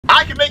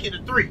I can make it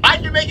to 3. I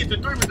can make it to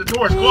 3 when the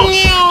door is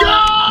closed.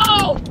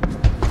 Go!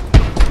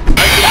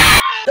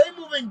 They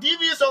moving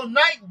devious on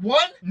night 1?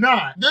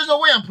 Nah, there's no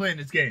way I'm playing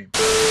this game.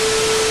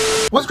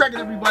 What's cracking,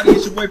 everybody?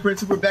 It's your boy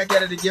PrinceHooper back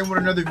at it again with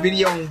another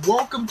video, and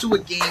welcome to a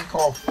game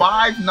called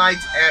Five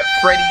Nights at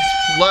Freddy's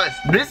Plus.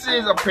 This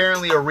is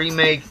apparently a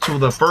remake to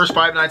the first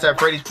Five Nights at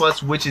Freddy's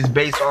Plus, which is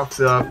based off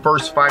the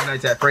first Five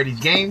Nights at Freddy's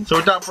game. So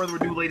without further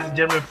ado, ladies and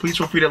gentlemen, please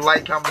feel free to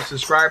like, comment, and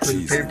subscribe for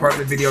your favorite part of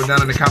the video down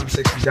in the comment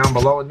section down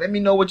below, and let me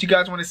know what you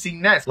guys want to see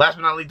next. Last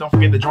but not least, don't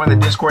forget to join the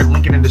Discord,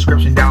 link in the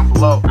description down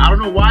below. I don't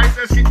know why it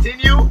says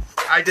continue.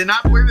 I did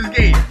not play this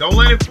game. Don't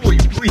let it fool you,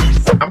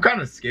 please. I'm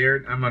kind of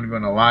scared. I'm not even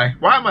gonna lie.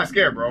 Why am I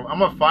scared, bro?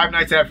 I'm a Five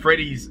Nights at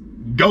Freddy's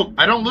goat.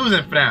 I don't lose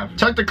in FNAF.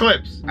 Check the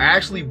clips. I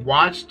actually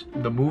watched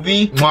the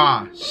movie.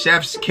 Mwah,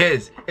 Chef's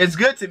Kiss. It's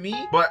good to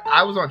me, but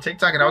I was on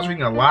TikTok and I was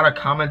reading a lot of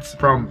comments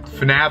from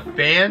FNAF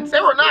fans.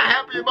 They were not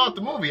happy about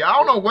the movie. I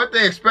don't know what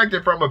they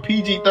expected from a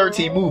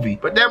PG-13 movie,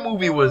 but that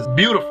movie was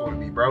beautiful to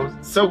me, bro.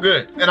 It's so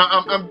good. And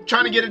I'm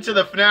trying to get into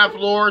the FNAF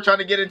lore, trying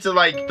to get into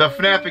like the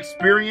FNAF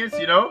experience,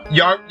 you know?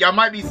 Y'all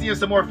might be seeing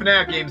some more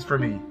FNAF games for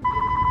me.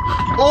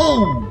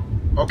 Oh!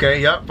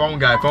 Okay, yep, phone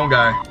guy.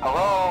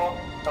 Hello?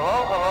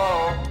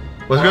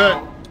 What's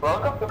good?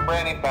 Welcome to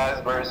Freddy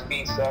Fazbear's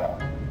Pizza.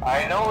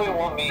 I know it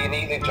won't be an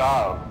easy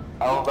job,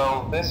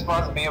 although this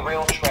must be a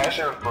real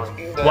treasure for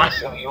you.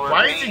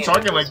 Why is he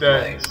talking like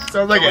that?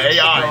 Sounds like an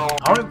AI.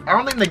 I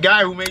don't think the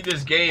guy who made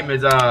this game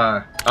is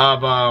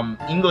of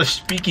English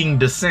speaking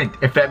descent,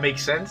 if that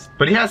makes sense.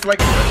 But he has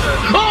like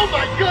oh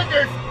my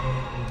goodness!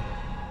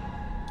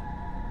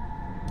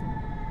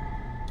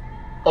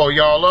 Oh,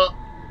 y'all up?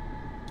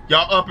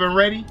 Y'all up and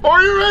ready?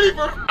 Are you ready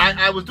for?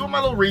 I was doing my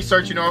little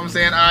research, you know what I'm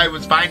saying? I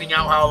was finding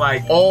out how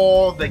like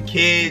all the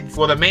kids,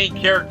 well, the main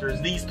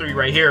characters, these three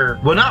right here,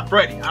 well, not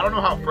Freddy. I don't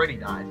know how Freddy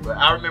died, but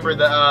I remember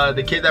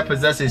the kid that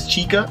possesses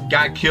Chica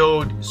got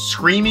killed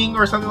screaming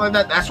or something like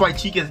that. That's why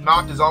Chica's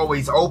mouth is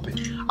always open.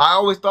 I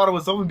always thought it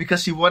was open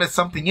because she wanted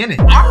something in it.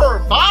 I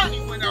heard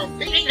Bonnie went out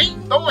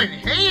throwing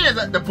hands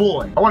at the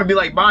boy. I want to be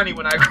like Bonnie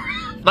when I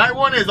night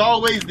 1 is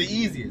always the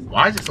easiest.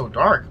 Why is it so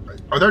dark?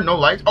 Are there no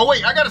lights? Oh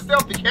wait, I gotta stay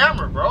off the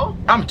camera, bro.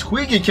 I'm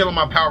tweaking killing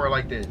my power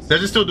like this.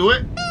 Does it still do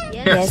it?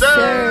 Yes,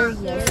 sir.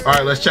 Yes. All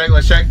right, let's check.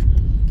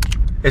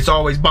 It's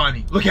always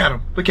Bonnie. Look at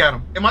him.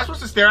 Am I supposed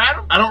to stare at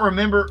him? I don't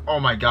remember. Oh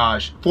my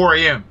gosh. 4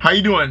 a.m. How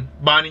you doing,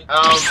 Bonnie?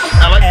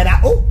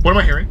 What am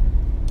I hearing?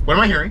 What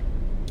am I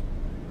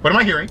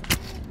hearing?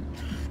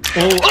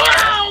 Oh,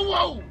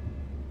 whoa.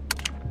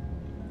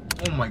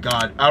 Oh my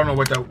God. I don't know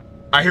what that,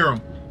 I hear him.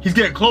 He's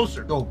getting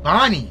closer. Oh,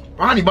 Bonnie.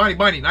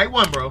 Night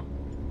 1, bro.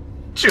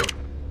 Chill.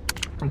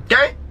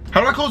 Okay?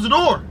 How do I close the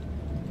door?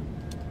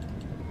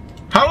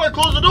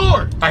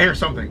 I hear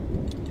something.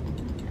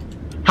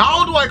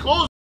 How do I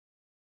close?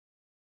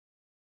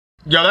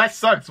 Yo, that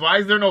sucks. Why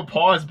is there no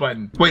pause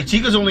button? Wait,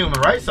 Chica's only on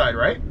the right side,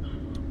 right?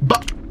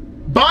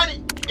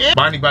 Bonnie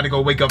about to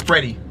go wake up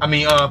Freddy. I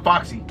mean,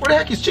 Foxy. Where the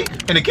heck is Chica?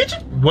 In the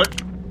kitchen? What?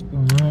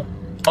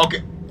 Okay.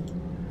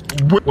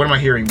 What am I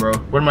hearing, bro?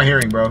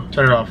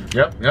 Turn it off.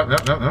 Yep.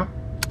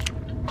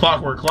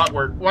 Clockwork.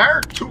 Why are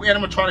 2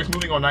 animatronics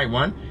moving on night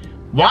 1?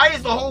 Why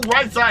is the whole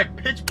right side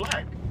pitch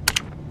black?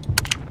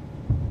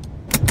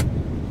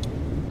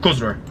 Close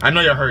the door. I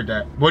know y'all heard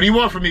that. What do you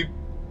want from me?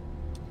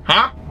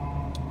 Huh?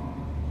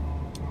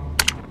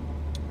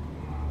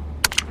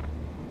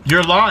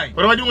 You're lying.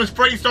 What do I do when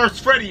Freddy starts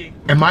Freddying?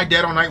 Am I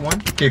dead on night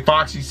 1? Okay,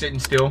 Foxy's sitting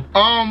still.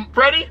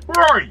 Freddy,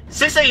 where are you?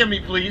 6 a.m. me,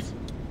 please.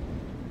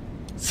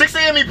 6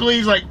 a.m. me,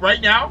 please, like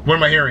right now. What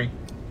am I hearing?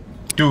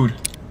 Dude,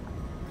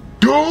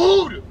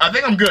 I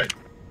think I'm good.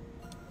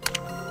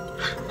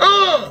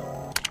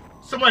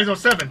 Somebody's on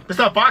 7. It's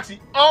not Foxy.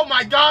 Oh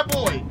my God,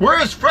 boy. Where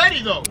is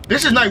Freddy though?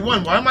 This is night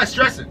 1. Why am I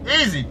stressing?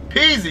 Easy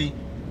peasy.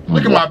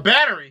 Look at my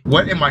battery.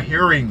 What am I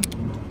hearing?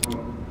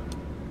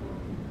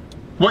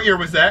 What ear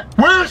was that?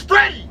 Where is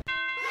Freddy?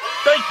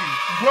 Thank you,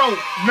 bro.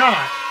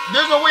 Nah,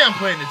 there's no way I'm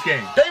playing this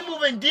game. They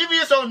moving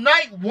devious on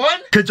night 1?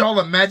 Could y'all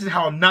imagine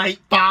how night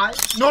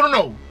 5?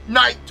 No.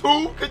 Night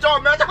 2? Could y'all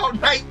imagine how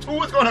night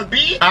 2 is gonna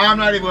be? I'm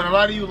not even gonna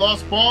lie to you,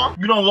 Lost Paul.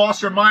 You done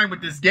lost your mind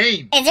with this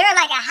game. Is there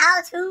like a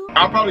how-to?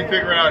 I'll probably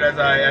figure it out as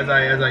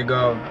I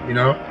go, you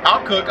know?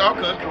 I'll cook.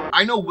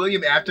 I know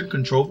William Afton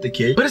controlled the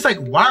kid, but it's like,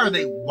 why are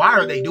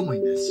they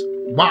doing this?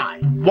 Why?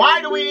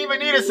 Why do we even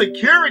need a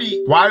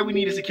security? Why do we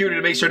need a security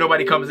to make sure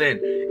nobody comes in?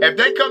 If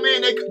they come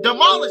in, they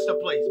demolish the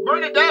place,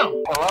 burn it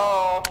down.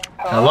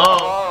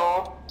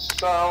 Hello.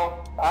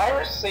 So, I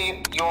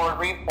received your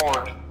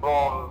report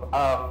from,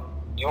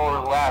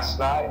 your last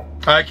night.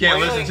 I can't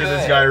listen to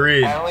this guy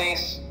read. At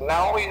least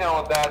now we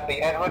know that the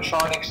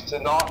animatronics do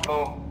not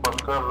move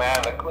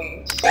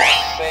programmatically.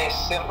 They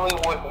simply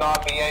would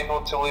not be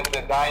able to leave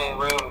the dining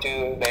room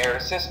to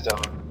their system.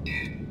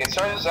 It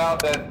turns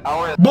out that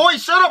our— Boy,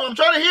 shut up! I'm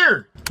trying to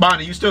hear.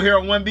 Bonnie, you still here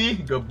on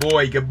 1B? Good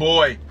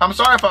boy. I'm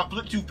sorry if I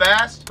flip too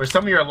fast for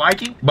some of your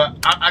liking, but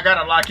I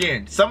gotta lock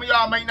in. Some of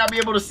y'all might not be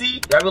able to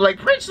see. Y'all be like,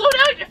 Prince, slow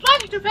down, you're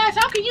flashing too fast.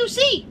 How can you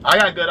see? I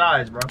got good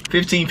eyes, bro.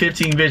 15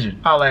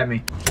 vision. Holla at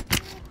me.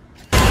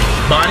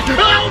 Bonnie.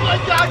 Oh my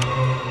God!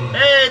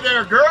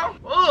 there, girl?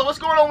 Oh, what's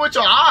going on with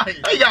your eyes?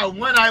 You got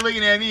one eye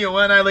looking at me and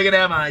one eye looking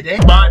at my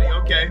damn body.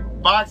 Okay,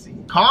 Foxy,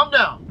 calm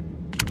down.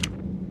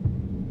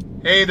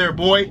 Hey there,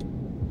 boy.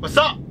 What's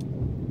up?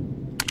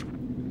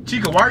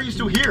 Chica, why are you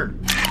still here?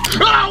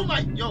 Oh my,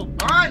 yo,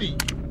 Bonnie.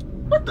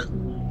 What the?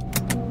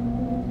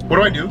 What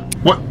do I do?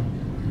 What?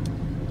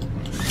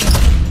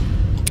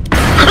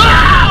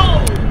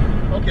 Oh!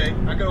 Okay,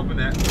 I can open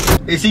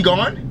that. Is he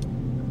gone?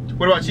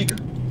 What about Chica?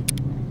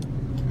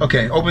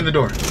 Okay, open the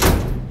door.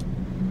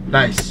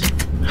 Nice.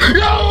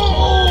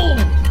 No!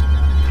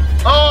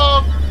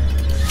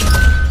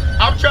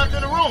 I'm trapped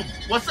in a room.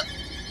 What's up?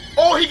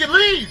 Oh, he can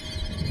leave.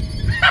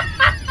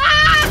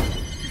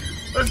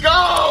 Let's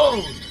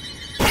go.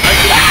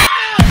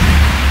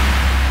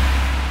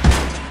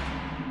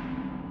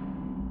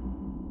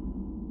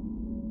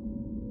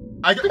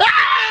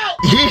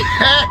 He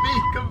had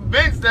me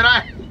convinced that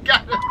I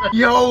got it.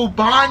 Yo,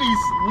 Bonnie's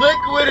slick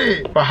with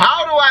it. But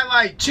how do I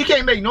like, she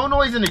can't make no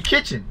noise in the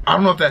kitchen. I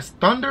don't know if that's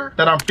thunder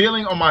that I'm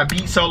feeling on my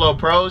Beat Solo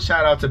Pro.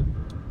 Shout out to.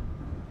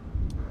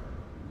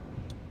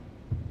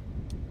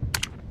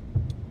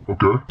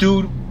 Okay.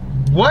 Dude,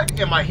 what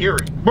am I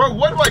hearing? Bro,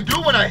 what do I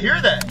do when I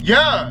hear that?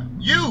 Yeah,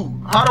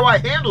 you. How do I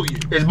handle you?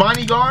 Is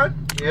Bonnie gone?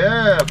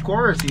 Yeah, of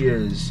course he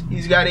is.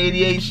 He's got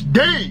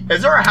ADHD.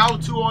 Is there a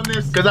how-to on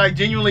this? Because I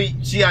genuinely,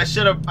 I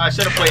should have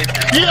played.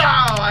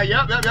 Yeah,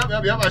 yep.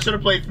 I should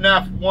have played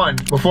FNAF 1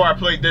 before I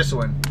played this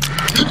one.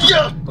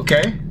 Yeah.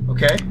 Okay.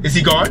 Is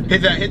he gone?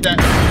 Hit that.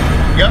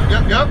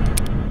 Yep.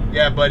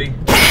 Yeah, buddy.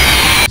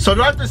 So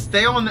do I have to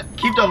stay on,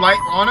 keep the light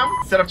on him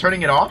instead of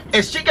turning it off?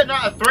 Is Chica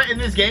not a threat in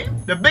this game?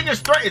 The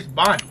biggest threat is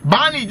Bonnie.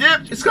 Bonnie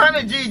dipped. It's kind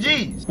of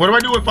GG's. What do I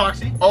do with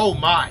Foxy? Oh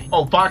my.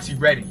 Oh, Foxy's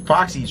ready.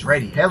 Foxy's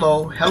ready.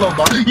 Hello,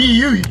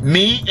 Bonnie.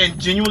 Me and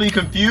genuinely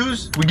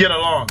confused, we get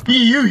along.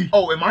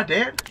 Oh, am I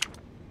dead?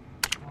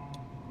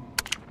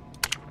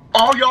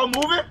 All y'all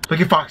moving?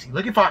 Look at Foxy.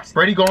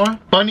 Freddy gone.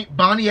 Bonnie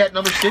at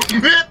number 6.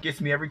 Gets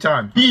me every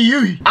time.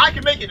 I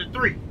can make it to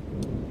 3.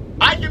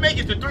 I can make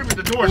it to 3 with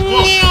the doors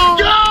closed.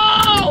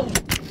 Go!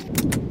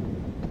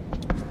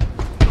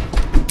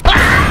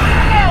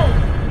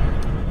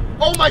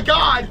 Oh my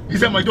God!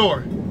 He's at my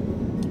door.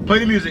 Play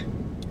the music.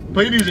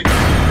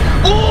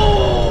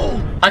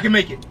 Oh! I can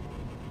make it.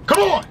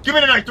 Come on! Give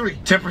me the night 3.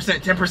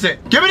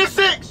 10%. Give me the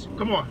 6!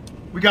 Come on.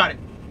 We got it.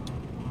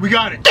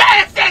 Get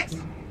it, 6!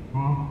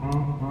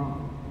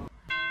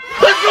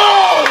 Let's go!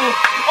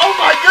 Oh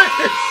my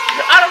goodness!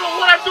 I don't know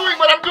what I'm doing,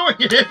 but I'm doing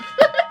it.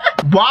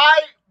 Why?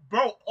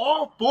 Bro,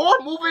 all 4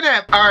 moving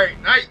at. All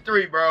right, night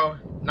 3, bro.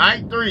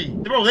 Night 3.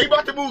 Bro, they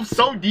about to move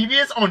so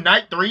devious on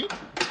night 3.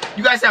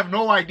 You guys have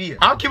no idea.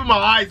 I'm keeping my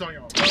eyes on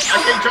y'all. I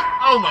can't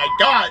oh my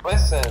God.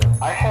 Listen,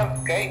 I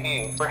have gave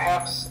you.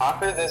 Perhaps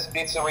after this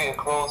pizzeria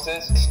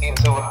closes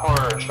into a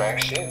horror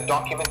attraction,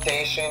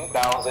 documentation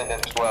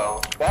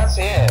 2012. That's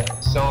it.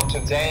 So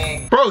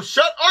today. Bro,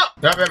 shut up.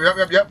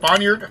 Yep.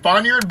 Bonniard,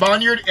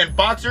 and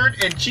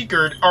Foxard, and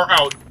Cheekard are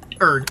out.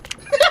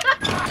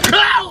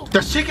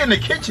 There's Chica in the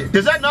kitchen.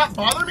 Does that not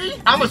bother me?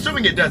 I'm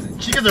assuming it doesn't.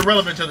 Chica's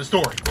irrelevant to the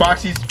story.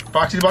 Foxy's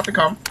about to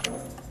come.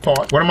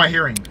 Pause. What am I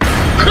hearing?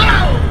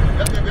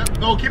 Yep.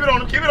 No, keep it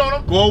on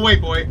him. Go away,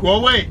 boy. Go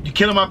away. You're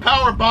killing my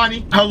power,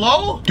 Bonnie.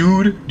 Hello?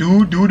 Dude.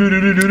 Close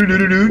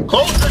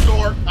the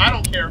door. I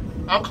don't care.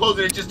 I'm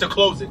closing it just to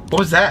close it. What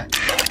was that?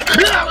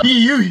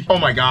 Oh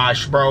my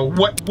gosh, bro.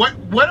 What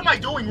am I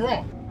doing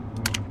wrong?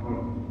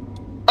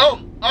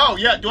 Oh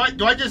yeah. Do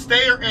I just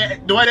stay or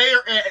do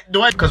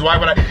I? Because why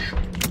would I?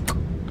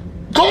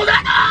 Close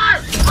that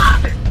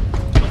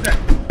door! What's that?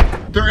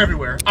 They're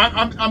everywhere.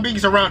 I'm being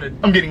surrounded.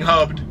 I'm getting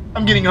hubbed.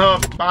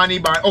 Bonnie.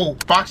 Oh,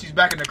 Foxy's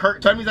back in the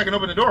curtain. So that means I can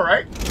open the door,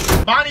 right?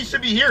 Bonnie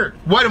should be here.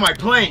 What am I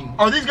playing?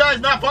 Are these guys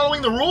not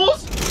following the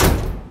rules?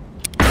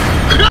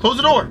 Close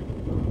the door.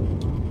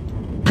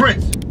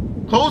 Prince,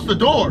 close the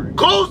door.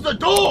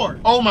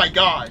 Oh my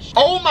gosh.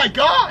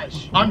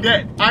 I'm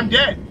dead.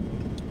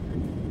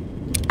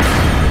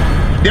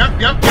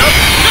 Yep.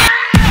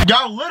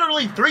 Y'all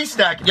literally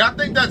 3-stack. Y'all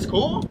think that's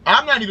cool?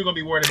 I'm not even gonna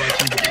be worried about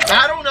you.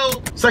 I don't know.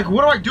 It's like,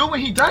 what do I do when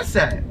he does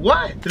that?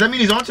 What? Does that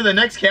mean he's on to the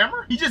next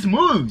camera? He just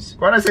moves.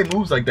 Why did I say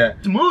moves like that?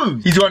 He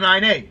moves. He's on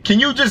 9A. Can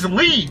you just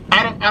leave?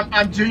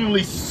 I'm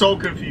genuinely so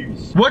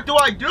confused. What do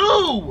I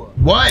do?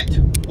 What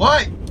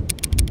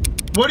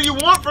do you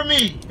want from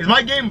me? Is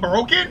my game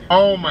broken?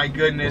 Oh my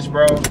goodness,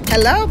 bro.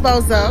 Hello,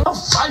 bozo. I'm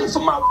fighting for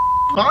my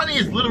Bonnie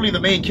is literally the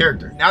main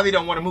character. Now they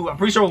don't want to move. I'm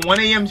pretty sure when 1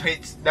 a.m.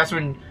 hits, that's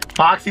when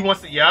Foxy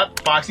wants to,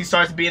 Foxy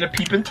starts being a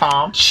peeping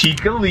Tom.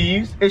 Chica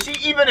leaves. Is she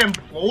even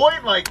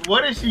employed? Like,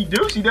 what does she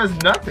do? She does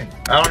nothing.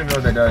 I don't even know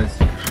what that does.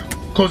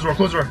 Close the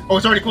door. Oh,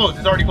 it's already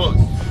closed.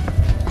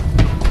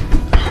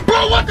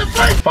 Bro, what the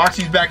frick?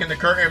 Foxy's back in the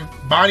curtain.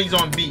 Bonnie's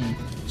on B,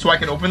 so I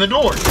can open the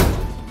door.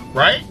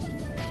 Right?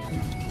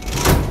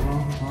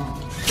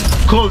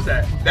 Close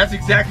that. That's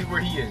exactly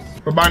where he is.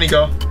 Where Bonnie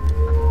go?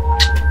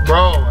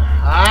 Bro,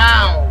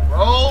 how,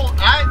 bro?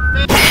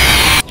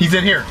 He's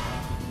in here.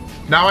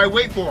 Now I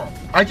wait for him.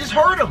 I just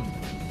heard him.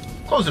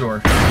 Close the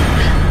door.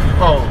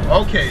 Oh,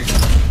 okay.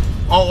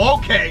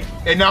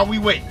 And now we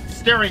wait.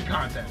 Staring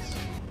contest.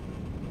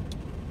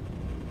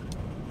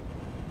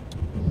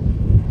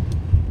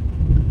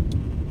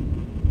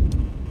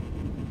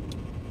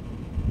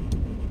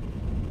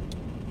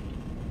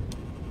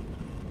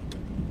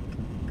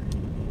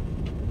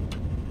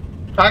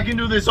 I can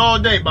do this all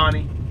day,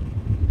 Bonnie.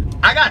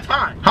 I got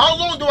time. How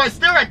long do I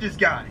stare at this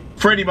guy?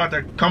 Freddy about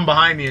to come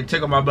behind me and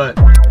tickle my butt.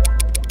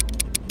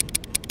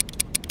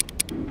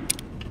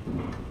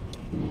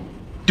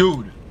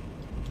 Dude.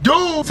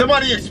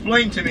 Somebody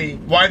explain to me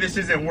why this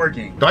isn't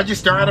working. Do I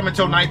just stare at him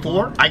until night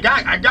 4? I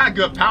got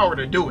good power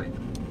to do it.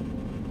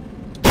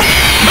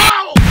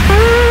 No!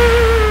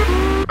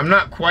 I'm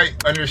not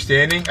quite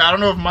understanding. I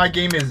don't know if my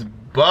game is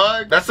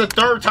bugged. That's the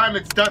 3rd time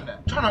it's done that.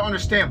 I'm trying to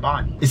understand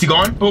Bonnie. Is he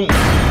gone? Boom.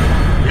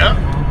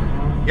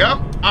 Yep.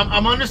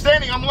 I'm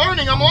understanding. I'm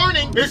learning.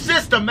 It's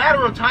just a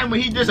matter of time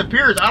when he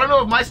disappears. I don't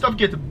know if my stuff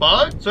gets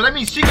bugged. So that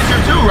means she gets here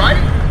too, right?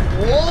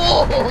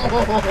 Whoa.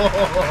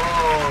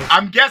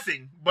 I'm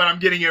guessing, but I'm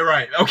getting it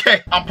right.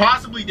 Okay. I'm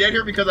possibly dead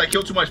here because I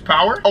killed too much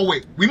power. Oh,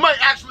 wait. We might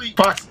actually...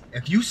 Fox,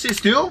 if you sit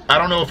still, I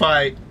don't know if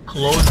I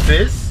close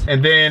this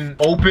and then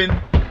open...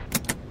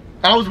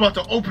 I was about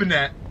to open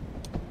that.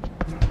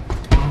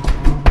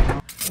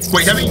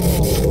 Wait, Heavy.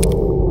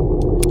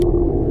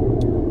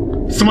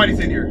 Somebody's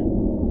in here.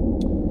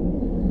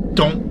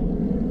 Don't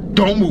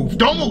move.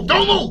 Don't move.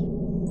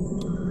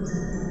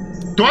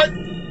 What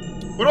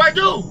do I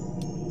do?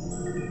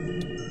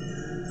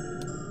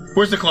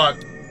 Where's the clock?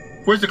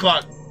 What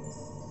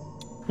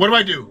do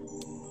I do?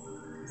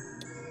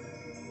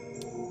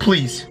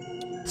 Please.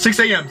 6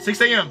 a.m.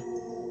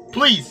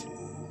 Please.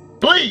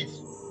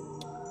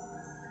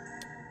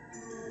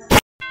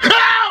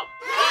 Help!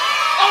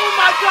 Oh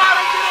my God,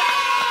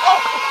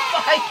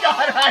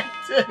 I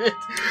did it!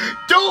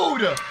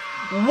 Dude!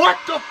 What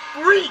the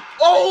freak?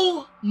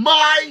 Oh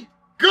my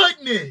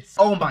goodness!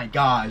 Oh my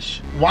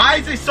gosh. Why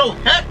is it so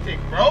hectic,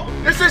 bro?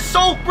 This is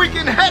so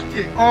freaking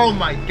hectic. Oh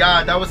my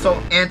God, that was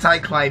so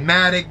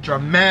anticlimactic,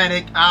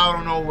 dramatic. I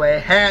don't know what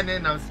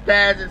happened. I'm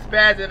spazzing.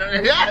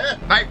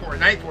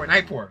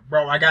 Night 4.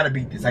 Bro, I gotta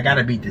beat this. Okay.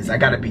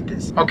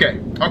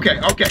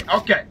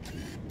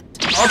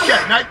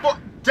 Night 4.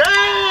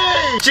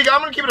 Dang! Chica,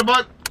 I'm gonna keep it a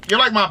buck. You're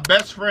like my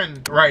best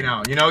friend right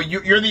now. You know,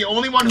 you're the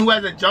only one who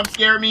hasn't jump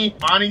scared me.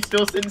 Bonnie's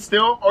still sitting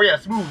still. Oh yeah,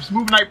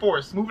 smooth night 4.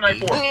 Ain't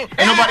nobody.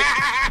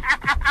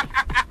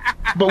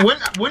 But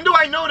when do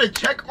I know to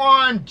check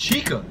on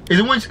Chica? Is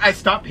it when I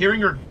stop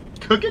hearing her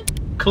cooking,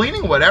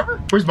 cleaning,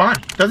 whatever? Where's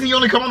Bonnie? Doesn't he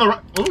only come on the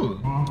right?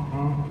 Ooh.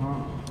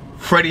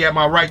 Freddy at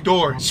my right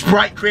door.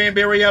 Sprite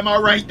Cranberry at my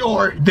right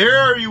door.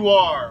 There you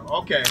are.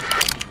 Okay.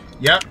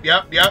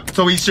 Yep.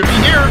 So he should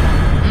be here.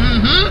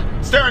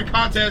 Staring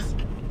contest.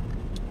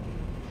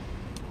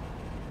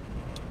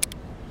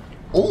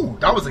 Oh,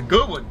 that was a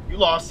good one. You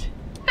lost.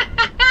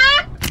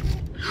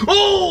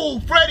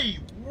 Oh, Freddy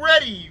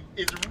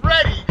is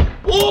ready.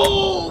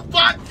 Oh,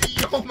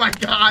 Foxy. Oh my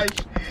gosh.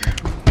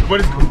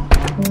 What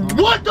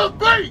the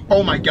freak?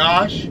 Oh my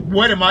gosh.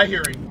 What am I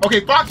hearing? Okay,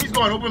 Foxy's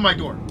going. Open my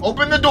door.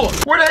 Open the door.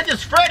 Where the heck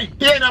is Freddy?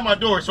 He ain't at my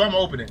door, so I'm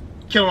gonna open it.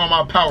 Killing all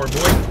my power, boy.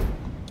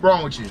 What's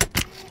wrong with you?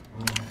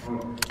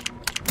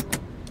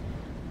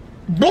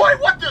 Boy,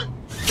 what the?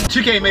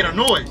 Chica ain't made a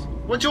noise.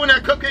 What you and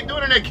that cupcake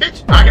doing in that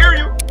kitchen? I hear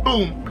you.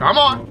 Boom. Come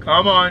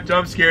on.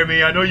 Jump scare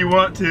me. I know you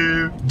want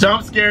to.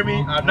 Jump scare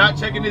me. I'm not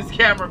checking this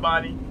camera,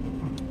 Bonnie.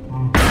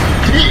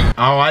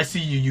 Oh, I see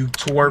you, you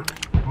twerp.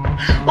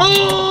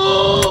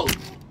 Oh!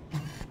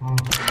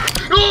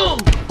 Oh!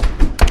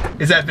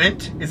 Is that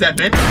vent?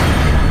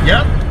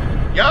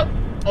 Yep.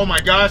 Oh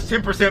my gosh,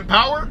 10%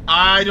 power?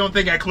 I don't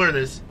think I clear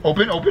this.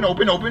 Open.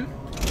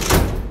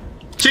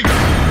 Chica.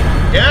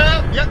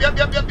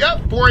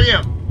 Yep. 4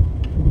 a.m.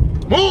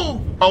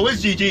 Move! Oh,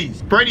 it's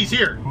GG's. Freddy's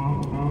here.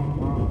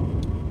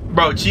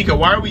 Bro, Chica,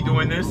 why are we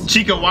doing this?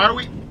 Chica, why are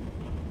we...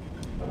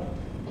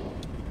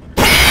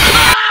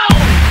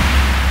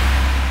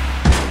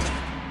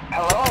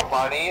 Hello,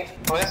 buddy.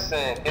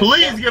 Listen.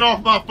 Please get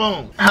off my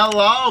phone.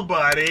 Hello,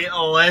 buddy.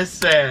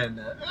 Listen.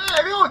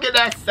 If you don't get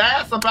that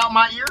sass about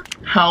my ear.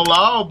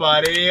 Hello,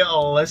 buddy.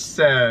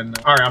 Listen.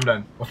 All right, I'm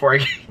done. Before I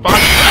get...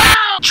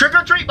 Trick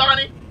or treat,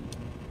 Bonnie.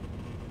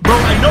 Bro,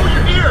 I know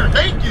you're here.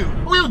 Thank you.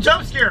 Who you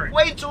jump scaring?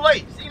 Way too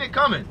late. Seen it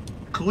coming.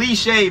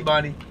 Cliche,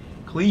 Bonnie.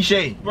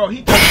 Cliche. Bro,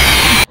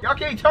 y'all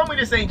can't tell me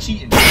this ain't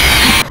cheating.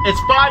 It's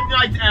 5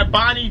 nights at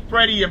Bonnie,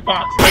 Freddy, and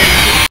Fox.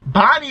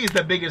 Bonnie is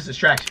the biggest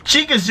distraction.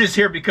 Chica's just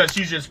here because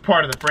she's just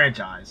part of the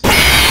franchise.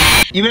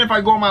 Even if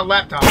I go on my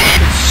laptop,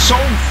 it's so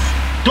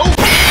stupid.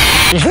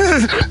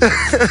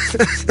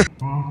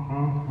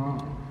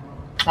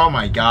 Oh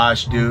my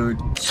gosh, dude.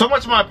 So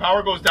much of my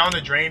power goes down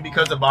the drain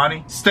because of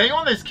Bonnie. Staying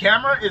on this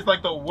camera is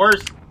like the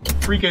worst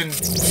freaking...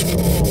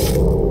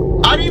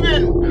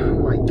 Oh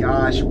my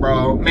gosh,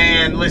 bro.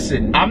 Man,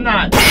 listen,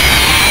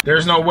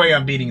 there's no way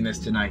I'm beating this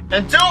tonight.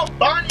 Until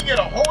Bonnie get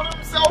a hold of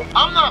himself,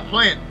 I'm not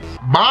playing this.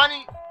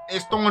 Bonnie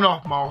is throwing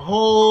off my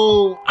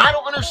whole... I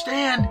don't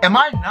understand. Am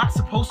I not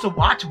supposed to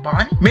watch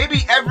Bonnie?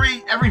 Maybe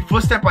every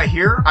footstep I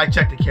hear, I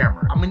check the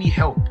camera. I'm gonna need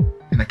help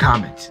in the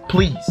comments.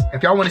 Please,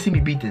 if y'all want to see me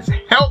beat this,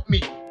 help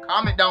me.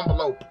 Comment down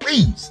below,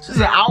 please. This is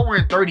an hour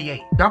and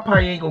 38. Y'all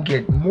probably ain't gonna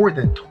get more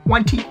than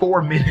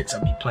 24 minutes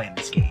of me playing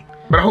this game.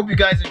 But I hope you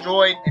guys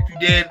enjoyed. If you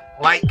did,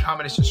 like,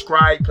 comment, and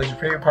subscribe. Place your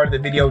favorite part of the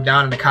video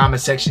down in the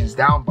comment sections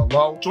down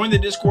below. Join the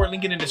Discord,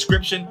 link in the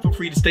description. Feel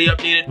free to stay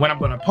updated when I'm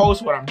going to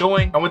post, what I'm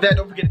doing. And with that,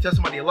 don't forget to tell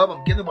somebody you love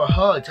them. Give them a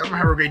hug. Tell them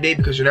have a great day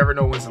because you never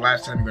know when's the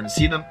last time you're going to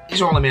see them.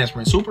 These are all the man's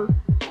PrinceHooper.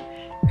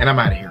 And I'm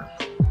out of here.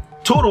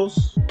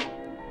 Toodles.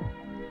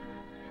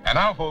 And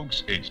now,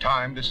 folks, it's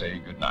time to say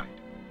goodnight.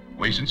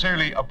 We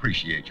sincerely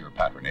appreciate your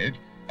patronage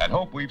and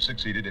hope we've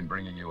succeeded in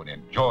bringing you an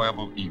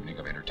enjoyable evening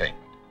of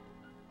entertainment.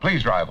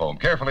 Please drive home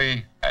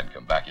carefully and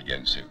come back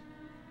again soon.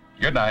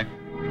 Good night.